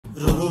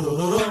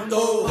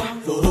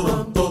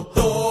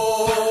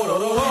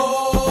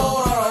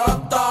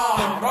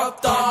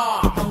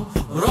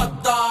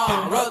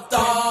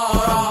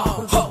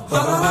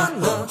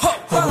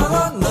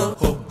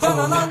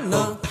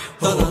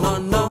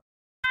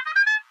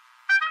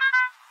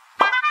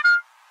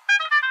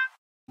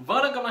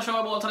Welcome to show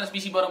also as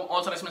PC Baram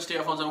also as Mr.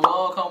 Earphones and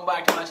welcome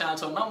back to my channel.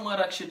 So நம்ம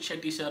Rakshit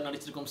Shetty sir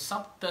நடிச்சிருக்கும்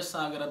Sapta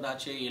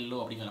Sagaradaache Ello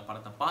அப்படிங்கற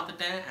படத்தை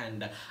பார்த்துட்டேன்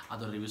and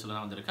அதோட ரிவ்யூஸ்ல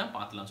நான் வந்திருக்கேன்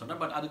பார்த்துலாம் சொன்னேன்.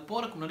 பட் அதுக்கு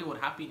போறதுக்கு முன்னாடி ஒரு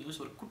ஹாப்பி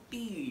நியூஸ், ஒரு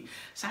குட்டி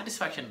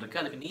சாட்டிஸ்ஃபேக்ஷன்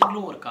இருக்கு. அதுக்கு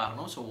நீங்களும் ஒரு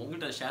காரணம். சோ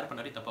உங்கள்கிட்ட ஷேர்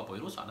பண்ணாடி தப்பா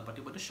போயிடும். சோ அதை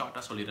பத்தி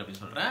ஷார்ட்டா சொல்லிடுறேன்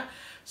அப்படின்னு சொல்றேன்.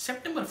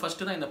 செப்டம்பர்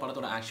 1 தான் இந்த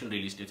படத்தோட ஆக்சுவல்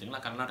ரிலீஸ் டேட்.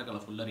 சரிங்களா,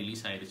 கர்நாடகால ஃபுல்லா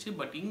ரிலீஸ் ஆயிடுச்சு.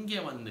 பட்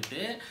இங்க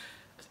வந்துட்டு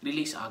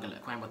ரிலீஸ் ஆகலை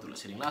கோயம்புத்தூர்ல.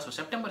 சரிங்களா, ஸோ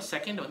செப்டம்பர்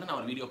 2 வந்து நான்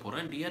ஒரு வீடியோ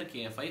போடுறேன், dear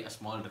KFI a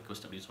small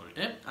request அப்படின்னு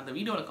சொல்லிட்டு. அந்த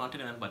வீடியோட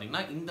கான்டென்ட் என்னன்னு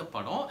பார்த்தீங்கன்னா இந்த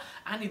படம்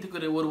அண்ட்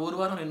இதுக்கு ஒரு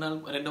வாரம்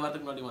 2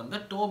 வாரத்துக்கு முன்னாடி வந்து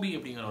டோபி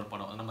அப்படிங்கிற ஒரு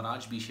படம், நம்ம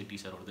ராஜ்பி ஷெட்டி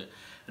சார் வருது.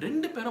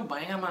 2 பேரும்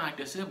பயங்கரமான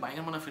ஆக்டர்ஸ்,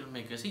 பயங்கரமான ஃபில்ம்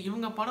மேக்கர்ஸ்.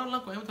 இவங்க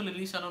படம்லாம் கோயம்புத்தூர்ல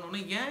ரிலீஸ்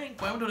ஆனோன்னு ஏன்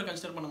கோயம்புத்தூரை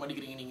கன்சிடர் பண்ண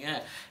மாட்டேங்கிறீங்க நீங்க?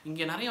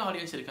 இங்கே நிறைய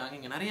ஆடியன்ஸ் இருக்காங்க,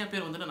 இங்கே நிறைய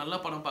பேர் வந்துட்டு நல்ல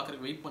படம்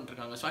பார்க்கறதுக்கு வெயிட்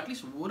பண்ணிருக்காங்க. ஸோ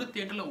அட்லீஸ்ட் ஒரு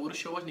தியேட்டர்ல ஒரு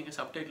ஷோவை நீங்கள்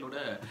சப்டைட்டிலோட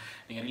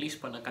நீங்கள் ரிலீஸ்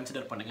பண்ண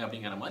கன்சிடர் பண்ணுங்க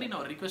அப்படிங்கிற மாதிரி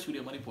நான் ஒரு ரிக்வெஸ்ட்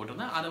வீடியோ மாதிரி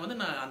போட்டிருந்தேன். அதை வந்து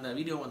நான் அந்த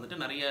வீடியோ வந்துட்டு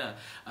நிறைய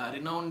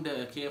renowned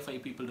KFI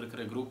people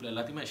இருக்கிற குரூப்ல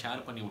எல்லாத்தையுமே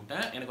ஷேர் பண்ணி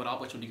விட்டேன். எனக்கு ஒரு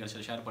ஆப்பர்ச்சுனிட்டி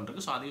கிடைச்சது ஷேர்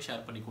பண்றதுக்கு. ஸோ அதையும்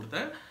ஷேர் பண்ணி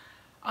கொடுத்தேன்.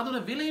 அதோட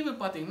விளைவு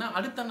பார்த்தீங்கன்னா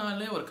அடுத்த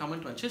நாளே ஒரு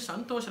கமெண்ட் வந்துச்சு,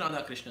 சந்தோஷ்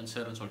ராதாகிருஷ்ணன்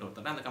சார்னு சொல்லிட்டு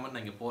ஒருத்தர். அந்த கமெண்ட்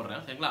நான் இங்கே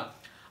போடுறேன். சரிங்களா,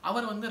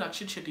 அவர் வந்து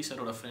ரக்ஷித் ஷெட்டி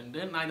சாரோட ஃப்ரெண்டு.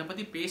 நான் இதை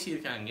பற்றி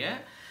பேசியிருக்காங்க,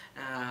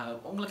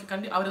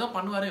 உங்களுக்கு அவர் தான்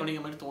பண்ணுவார்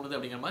அப்படிங்கிற மாதிரி தோணுது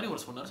அப்படிங்கிற மாதிரி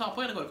ஒரு சொன்னார். ஸோ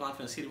அப்போ எனக்கு ஒரு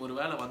கான்ஃபிடன்ஸ், சரி ஒரு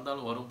வேலை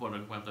வந்தாலும் வரும் போல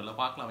இருக்கு,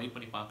 பார்க்கலாம், வெயிட்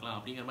பண்ணி பார்க்கலாம்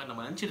அப்படிங்கிற மாதிரி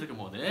நம்ம நினச்சிட்டு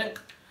இருக்கும்போது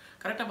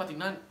கரெக்டாக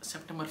பார்த்தீங்கன்னா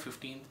செப்டம்பர்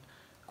 15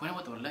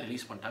 கோயம்புத்தூரில்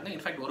ரிலீஸ் பண்ணிட்டாங்க.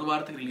 இன்ஃபேக்ட் ஒரு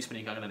வாரத்துக்கு ரிலீஸ்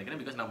பண்ணியிருக்காங்கன்னு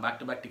நினைக்கிறேன். பிகாஸ் நான் back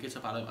to back tickets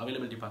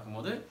availability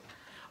பார்க்கும்போது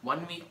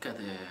 1 வீக்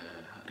அது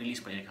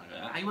ரிலீஸ் பண்ணியிருக்காங்க.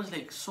 I was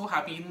like so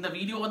happy. இந்த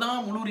வீடியோ தான்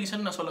முழு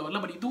ரீசன் நான் சொல்ல வரல,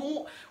 பட்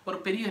இதுவும் ஒரு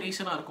பெரிய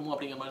ரீசனாக இருக்குமோ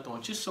அப்படிங்கிற மாதிரி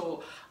தோணுச்சு. ஸோ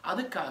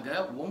அதுக்காக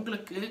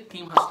உங்களுக்கு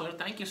team ஹஸ்டர்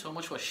thank you so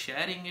much for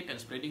sharing it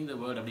and spreading the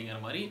word அப்படிங்கிற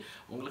மாதிரி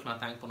உங்களுக்கு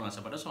நான் தேங்க் பண்ண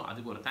ஆசைப்பட்டேன். ஸோ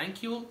அதுக்கு ஒரு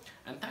thank you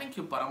and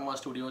thank you Parama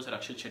studios,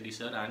 Rakshit Shetty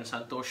sir and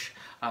Santhosh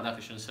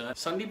Radhakrishnan sir,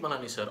 Sandeep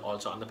மனானி sir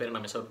also. அந்த பேரை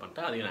நான் மிஸ் அவுட்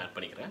பண்ணிட்டேன், அதையும் நான் ஆட்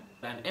பண்ணிக்கிறேன்.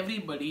 And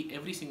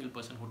every single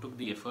person who took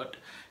the effort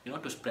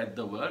to spread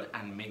the word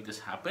and make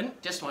this happen.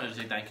 Just wanted to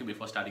say thank you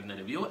before starting the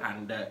review.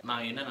 And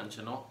நான் என்ன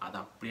நினச்சனோ அது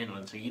அப்படியே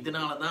நினச்சேன்.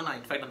 இதனால தான் நான்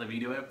இன்ஃபேக்ட் அந்த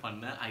வீடியோவே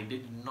பண்ணேன். I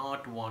did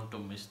not want to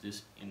miss this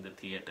in the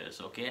theaters,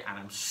 okay? And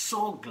I'm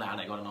so glad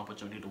I got an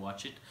opportunity to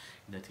watch it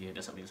in the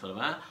theaters அப்படின்னு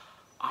சொல்லுவேன்.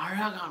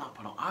 அழகான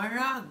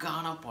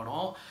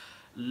படம்,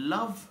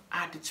 love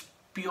at its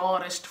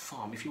purest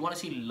form. If you want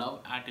to see love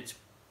at its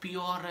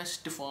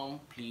purest form,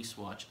 please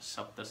watch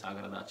Sapta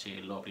Sagaradaache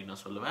Ello அப்படின்னு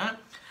நான் சொல்லுவேன்.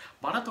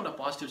 படத்தோட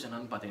positives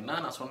என்னன்னு பார்த்தீங்கன்னா,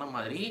 நான் சொன்ன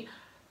மாதிரி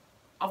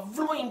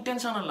அவ்வளோ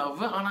இன்டென்ஸான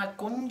லவ், ஆனால்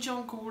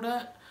கொஞ்சம் கூட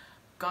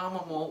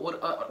காமமோ ஒரு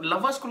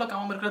லவ்வர்ஸ்குள்ளே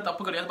காமம் இருக்கிற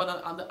தப்பு கிடையாது.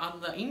 பட்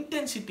அந்த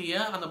இன்டென்சிட்டியை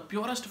அந்த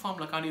பியூரஸ்ட்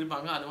ஃபார்மில்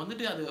காட்டியிருப்பாங்க. அது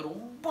வந்துட்டு அது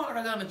ரொம்ப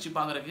அழகாக இருந்துச்சு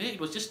பார்க்குறதுக்கு.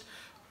 It was just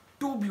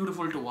too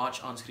beautiful to watch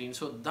on screen.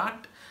 So that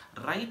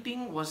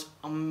writing was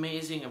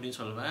amazing அப்படின்னு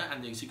சொல்லுவேன், and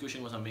the execution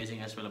was amazing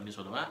as well அப்படின்னு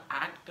சொல்லுவேன்.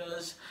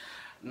 Actors,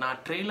 நான்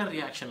ட்ரெய்லர்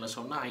ரியாக்ஷனில்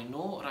சொன்னேன், I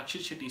know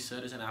Rakshit Shetty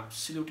sir is an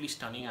absolutely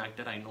stunning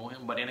actor, I know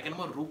him. But எனக்கு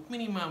என்னமோ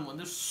Rukmini ma'am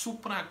வந்து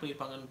சூப்பராக ஆக்ட்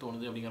பண்ணியிருப்பாங்கன்னு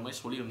தோணுது அப்படிங்கிற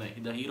மாதிரி சொல்லியிருந்தேன்.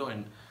 இந்த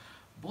heroine,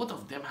 both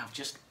of them have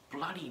just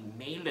bloody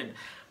nailed it.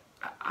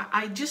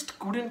 I just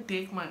couldn't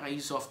take my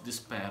eyes off this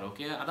pair,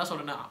 okay? அதான்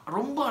சொல்கிறேன்,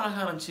 ரொம்ப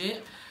அழகாக இருந்துச்சு.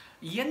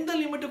 எந்த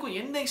லிமிட்டுக்கும்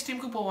எந்த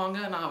எக்ஸ்ட்ரீமுக்கும் போவாங்க,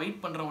 நான்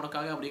வெயிட் பண்ணுறேன்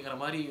உனக்காக அப்படிங்கிற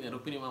மாதிரி இந்த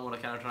ருக்மிணி மேமோட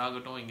கேரக்டர்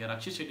ஆகட்டும், இங்கே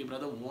ரக்ஷித் ஷெட்டி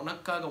பிரதர்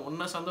உனக்காக,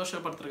 உன்னை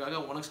சந்தோஷப்படுத்துறதுக்காக,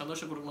 உனக்கு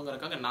சந்தோஷம்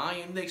கொடுக்கணுங்கிறதுக்காக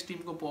நான் எந்த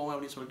எக்ஸ்ட்ரீமுக்கும் போவேன்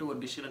அப்படின்னு சொல்லிட்டு ஒரு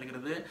டிசிஷன்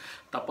எடுக்கிறது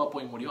தப்பாக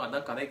போய் முடியும்.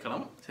 அதான்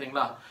கதைக்களம்.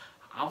 சரிங்களா,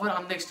 அவர்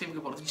அந்த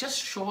எக்ஸ்ட்ரீமுக்கு போகிறது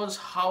just shows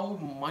how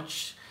much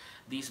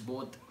these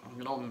both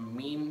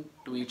mean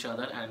to each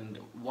other and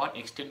what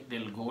extent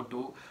they'll go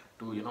to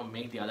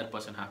make the other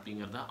person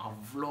happyங்கிறத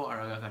அவ்வளோ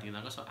அழகாக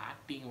காட்டியிருந்தாங்க. So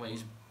acting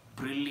wise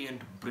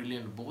brilliant,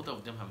 both of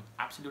them have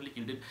absolutely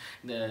killed it.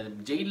 இந்த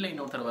ஜெயிலில்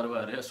இன்னொருத்தர்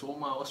வருவார்,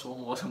 சோமாவோ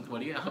something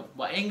மாதிரி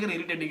பயங்கர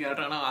irritating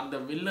character, ஆனால் அந்த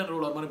வில்லன்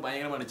ரோல் ஒரு மாதிரி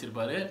பயங்கரமாக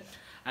நடிச்சிருப்பாரு.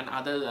 அண்ட்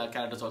அதர்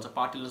கேரக்டர்ஸ் ஆல்சோ,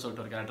 பாட்டில்னு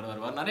சொல்லிட்டு ஒரு கேரக்டர்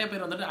வருவார். நிறைய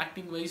பேர் வந்துட்டு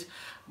ஆக்டிங் வைஸ்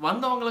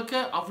வந்தவங்களுக்கு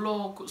அவ்வளோ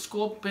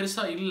ஸ்கோப்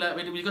பெருசாக இல்லை,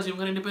 பிகாஸ்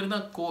இவங்க 2 பேர்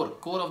தான்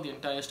core of the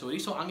entire story.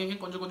 So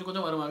அங்கங்கே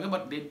கொஞ்சம் வருவாங்க.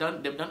 But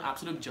they've done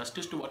absolute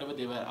justice to whatever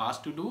they were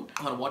asked to do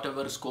or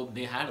whatever scope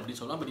they had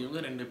அப்படின்னு சொல்லலாம். பட்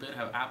இவங்க 2 பேர்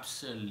have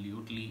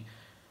absolutely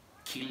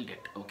killed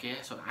it, okay?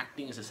 So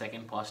acting is a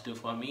second positive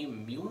for me.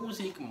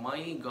 Music,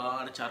 my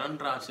god, Charan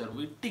Raj sir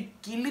vitti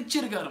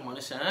kilichirukar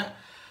manushan.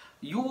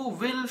 You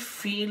will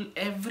feel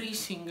every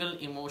single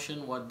emotion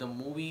what the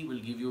movie will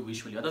give you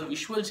visually. That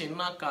visuals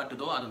enna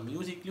kaatudho adu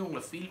musicliyum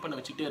ungala feel panna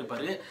vechitte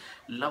irparu.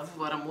 Love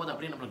varumbodhu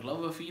apdi namakku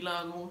love feel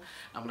agum,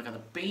 namakku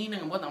and pain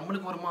engumbodhu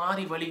namakku oru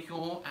maari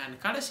valikum.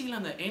 And kadasiyila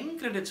and end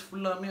credits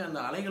full ah me and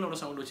alaigalோட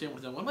sound veche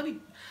mudiyanga mari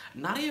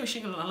nariya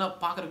vishayangal nalla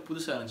paakradhukku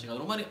pudusa irundhuchu,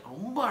 adu mari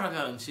romba alaga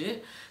irundhuchu.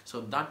 So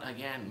that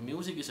again,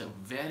 music is a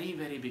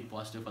very big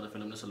positive for the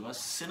film nu solluva.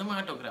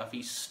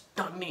 Cinematography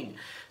stunning.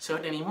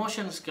 Certain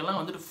emotions-க்கெல்லாம்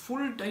வந்துட்டு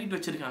full tight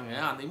வச்சிருக்காங்க.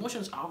 அந்த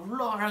emotions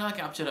அவ்வளோ அழகாக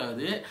capture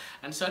ஆகுது.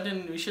 And certain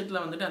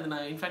விஷயத்தில் வந்துட்டு அது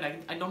நான் in fact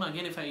I don't know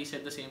again if I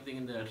said the same thing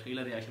in the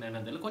trailer reaction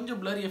என்னது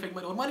கொஞ்சம் blurry effect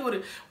மாதிரி ஒரு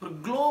மாதிரி ஒரு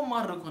glow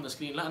மாதிரி இருக்கும் அந்த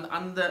ஸ்க்ரீனில்.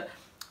 அந்த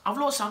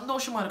அவ்வளோ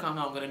சந்தோஷமாக இருக்காங்க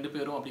அவங்க ரெண்டு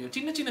பேரும். அப்படிங்கிற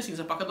சின்ன சின்ன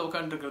சீன்ஸை பக்கத்தில்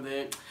உட்காந்துருக்குறது,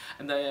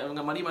 அந்த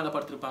அவங்க மடி மேலே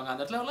படுத்திருப்பாங்க,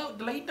 அந்த இடத்துல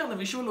லைட்டாக அந்த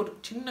விஷுவல் ஒரு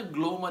சின்ன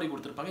க்ளோ மாதிரி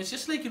கொடுத்துருப்பாங்க. It's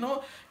just like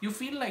you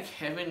feel like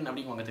heaven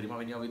அப்படிங்குவாங்க தெரியுமா,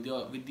 when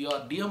you're with your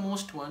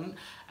dearmost one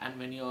and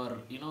when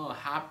you're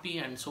happy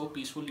and so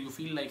peaceful you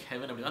feel like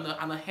heaven அப்படி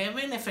அந்த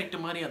ஹெவன் எஃபெக்ட்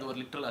மாதிரி அது ஒரு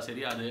லிட்டரலாக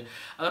சரியா. அது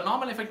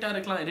நார்மல் எஃபெக்டாக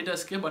இருக்கலாம்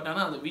எடிட்டர்ஸ்க்கு, பட்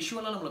ஆனால் அந்த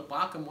விஷுவலாக நம்மளை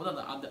பார்க்கும்போது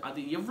அது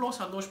எவ்வளோ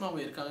சந்தோஷமாக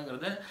அவங்க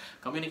இருக்காங்கிறத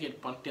கம்யூனிகேட்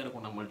பண்ணிட்டே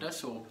இருக்கும் நம்மள்ட்ட.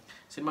 ஸோ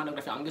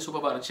சினிமாட்டோகிராஃபி அங்கே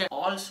சூப்பராக இருந்துச்சு.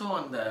 ஆல்சோ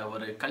அந்த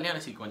ஒரு கல்யாண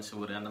சீக்வன்ஸ்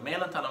ஒரு அந்த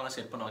மேலத்தாளம்லாம்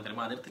செட் பண்ணுவாங்க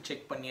தெரியுமா, அதை எடுத்து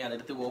செக் பண்ணி அதை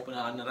எடுத்து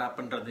ஓப்பன் ரேப்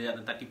பண்ணுறது,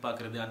 அதை தட்டி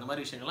பார்க்குறது, அந்த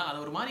மாதிரி விஷயங்கள்லாம் அதை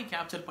ஒரு மாதிரி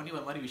கேப்சர் பண்ணி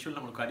ஒரு மாதிரி விஷுவல்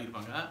நம்மளுக்கு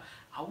காட்டியிருப்பாங்க.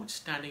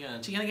 அவுட்ஸ்டாண்டிங்காக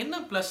இருந்துச்சு. எனக்கு என்ன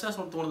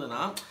ப்ளஸ்ஸாக தோணுதுன்னா,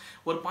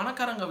 ஒரு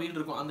பணக்காரங்க வீடு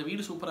இருக்கும், அந்த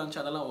வீடு சூப்பராக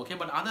இருந்துச்சு, அதெல்லாம் ஓகே.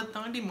 பட் அதை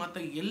தாண்டி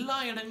மற்ற எல்லா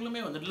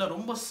இடங்களுமே வந்துட்டு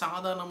ரொம்ப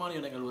சாதாரணமான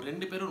இடங்கள். ஒரு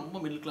ரெண்டு பேரும் ரொம்ப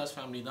மிடில் கிளாஸ்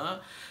ஃபேமிலி தான்.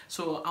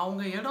 ஸோ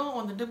அவங்க இடம்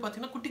வந்துட்டு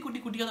பார்த்தீங்கன்னா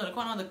குட்டியாக தான்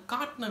இருக்கும். ஆனால் அதை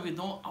காட்டின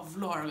விதம்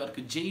அவ்வளோ அழகாக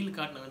இருக்குது. ஜெயில்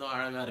காட்டின விதம்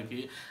அழகாக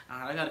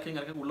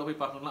இருக்குங்கிறக்க உள்ளே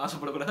போய் பார்க்கணும்னு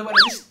ஆசைப்படக்கூடாது.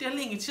 But it's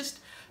telling, it's just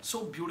so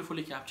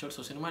beautifully captured.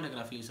 So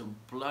cinematography is a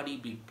bloody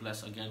big plus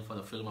again for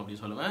the film அப்படி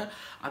சொல்லுவேன்.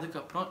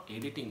 அதுக்கப்புறம்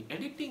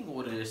எடிட்டிங்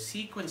ஒரு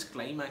சீக்வன்ஸ்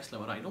கிளைமேக்ஸில்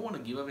வரும். I don't want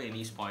to give away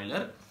any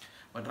spoiler,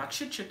 but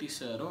Rakshit Shetty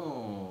சாரும்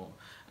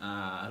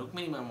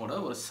ருக்மிணி மேமோட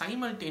ஒரு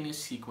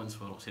சைமல்டேனியஸ் சீக்வன்ஸ்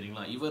வரும்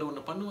சரிங்களா. இவர்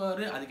ஒன்று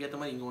பண்ணுவார், அதுக்கேற்ற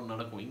மாதிரி இங்கே ஒன்று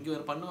நடக்கும், இங்கே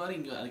ஒரு பண்ணுவார்,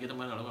 இங்கே அதுக்கேற்ற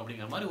மாதிரி நடக்கும்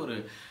அப்படிங்கிற மாதிரி ஒரு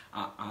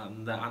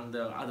அந்த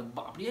அது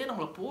அப்படியே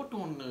நம்மளை போட்டு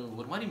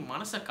ஒரு மாதிரி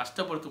மனசை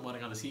கஷ்டப்படுத்தும்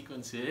பாருங்க அந்த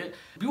சீக்வன்ஸு.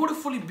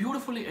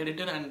 Beautifully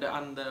edited. அண்ட்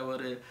அந்த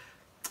ஒரு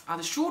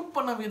அதை ஷூட்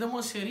பண்ண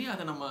விதமும் சரி,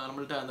 அதை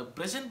நம்மள்ட்ட அந்த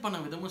ப்ரெசென்ட் பண்ண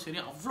விதமும் சரி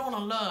அவ்வளோ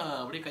நல்லா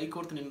அப்படியே கை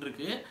கோர்த்து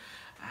நின்றுருக்கு.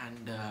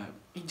 And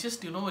it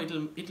just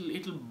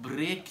it'll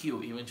break you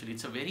eventually.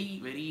 It's a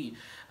very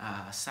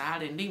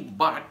sad ending,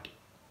 but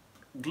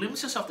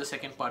glimpses of the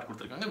second part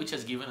கொடுத்திருக்காங்க, which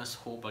has given us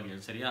hope again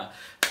சரியா.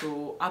 ஸோ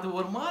அது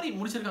ஒரு மாதிரி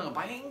முடிச்சிருக்காங்க,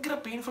 பயங்கர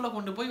பெயின்ஃபுல்லாக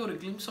கொண்டு போய் ஒரு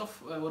கிளிம்ஸ் ஆஃப்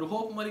ஒரு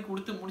ஹோப் மாதிரி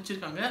கொடுத்து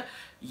முடிச்சிருக்காங்க.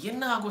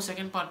 என்ன ஆகும்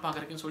செகண்ட் பார்ட்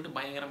பார்க்குறதுக்குன்னு சொல்லிட்டு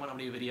பயங்கரமாக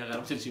அப்படியே வெறியாக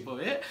ஆரம்பிச்சிருச்சு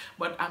இப்போவே.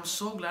 But I am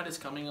so glad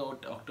it's coming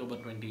out October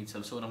 20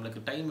 itself. So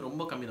நம்மளுக்கு டைம்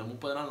ரொம்ப கம்மி தான்,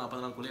 30 நாள்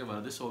 40 நாளுக்குள்ளே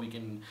வருது. So we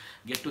can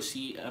get to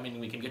see, I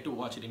mean we can get to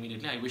watch it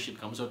immediately. I wish it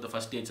comes out the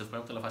first day itself.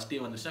 First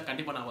day வந்துச்சுன்னா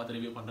கண்டிப்பாக நான் பார்த்து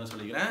ரிவ்யூ பண்ணுறேன்னு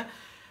சொல்லிக்கிறேன்.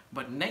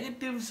 பட்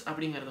நெகட்டிவ்ஸ்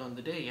அப்படிங்கிறது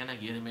வந்துட்டு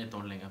எனக்கு எதுவுமே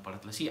தோணலைங்க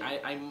படத்தில். See,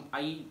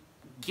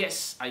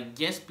 I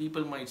guess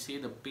people might say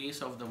the pace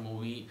of the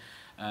movie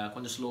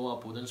கொஞ்சம் ஸ்லோவாக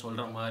போகுதுன்னு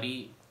சொல்கிற மாதிரி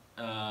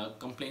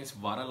கம்ப்ளைண்ட்ஸ்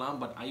வரலாம்.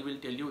 But I will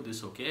tell you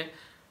this, okay,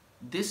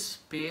 this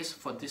pace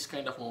for this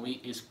kind of movie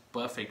is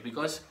perfect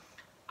because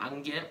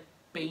அங்கே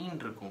பெயின்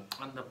இருக்கும்.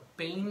 அந்த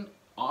பெயின்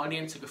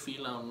ஆடியன்ஸுக்கு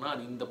ஃபீல் ஆகணும்னா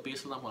அது இந்த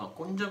பேஸில் தான்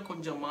போகலாம்.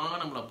 கொஞ்சமாக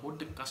நம்மளை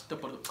போட்டு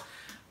கஷ்டப்படுது.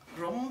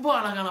 ரொம்ப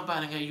அழகான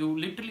பாருங்க. You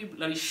literally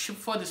like ship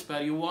for this pair.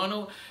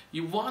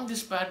 You want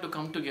this pair to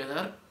come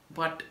together,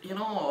 but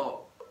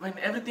when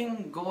everything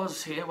goes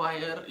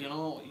haywire,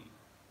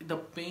 the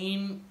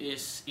pain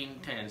is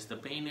intense. The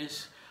pain is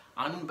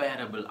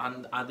unbearable. And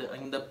அது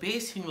இந்த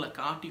பேசிங்ல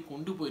காட்டி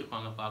கொண்டு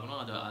போயிருப்பாங்க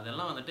பார்க்கணும்.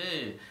 அதெல்லாம் வந்துட்டு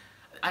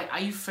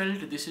I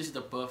felt this is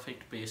the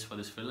perfect pace for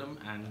this film,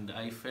 and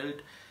I felt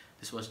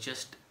this was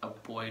just a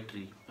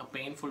poetry, a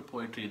painful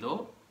poetry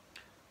though.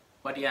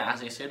 But yeah,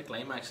 as I said,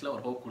 climaxல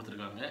ஒரு hope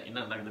கொடுத்துருக்காங்க,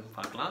 என்ன நடக்குதுன்னு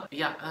பார்க்கலாம்.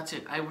 Yeah, that's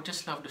it. I would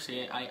just love to say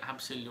I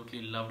absolutely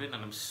loved it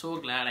and I'm so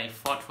glad I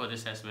fought for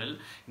this as well.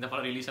 இந்த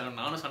படம் release ஆன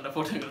நானும் சண்டை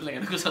போட்டுங்கிறதுல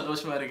எனக்கும்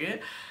சந்தோஷமா இருக்கு.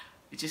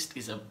 It just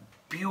is a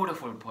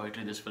beautiful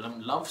poetry, this film.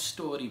 Love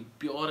story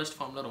purest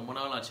formல ரொம்ப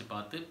நாள் ஆச்சு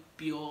பார்த்து.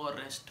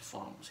 Purest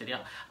form சரியா,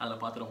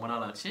 அதில் பார்த்து ரொம்ப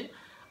நாள் ஆச்சு.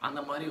 அந்த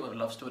மாதிரி ஒரு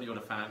லவ் ஸ்டோரியோட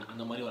ஃபேன்,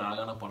 அந்த மாதிரி ஒரு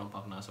அழகான படம்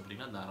பார்க்கணும்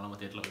ஆசைப்பட்டீங்கன்னா தாராளமாக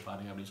தேட்டரில் போய்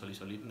பாருங்க அப்படின்னு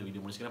சொல்லி இந்த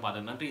வீடியோ முடிச்சுக்கிறேன்.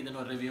 பார்த்து நன்றி.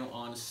 இதனோட review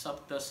on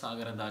Sapta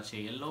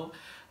Sagaradaache Ello.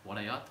 What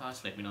are your thoughts?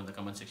 Let me know in the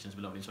comment sections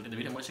below அப்படின்னு சொல்லி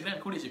இந்த வீடியோ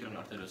முடிச்சுக்கிறேன். கூடிய சீக்கிரம்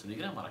அடுத்த வீடியோ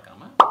சந்திக்கிறேன்,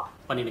 மறக்காம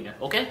பண்ணிடுங்க.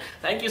 Okay,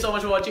 thank you so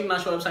much for watching.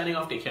 நான் show signing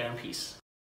off. Take care and peace.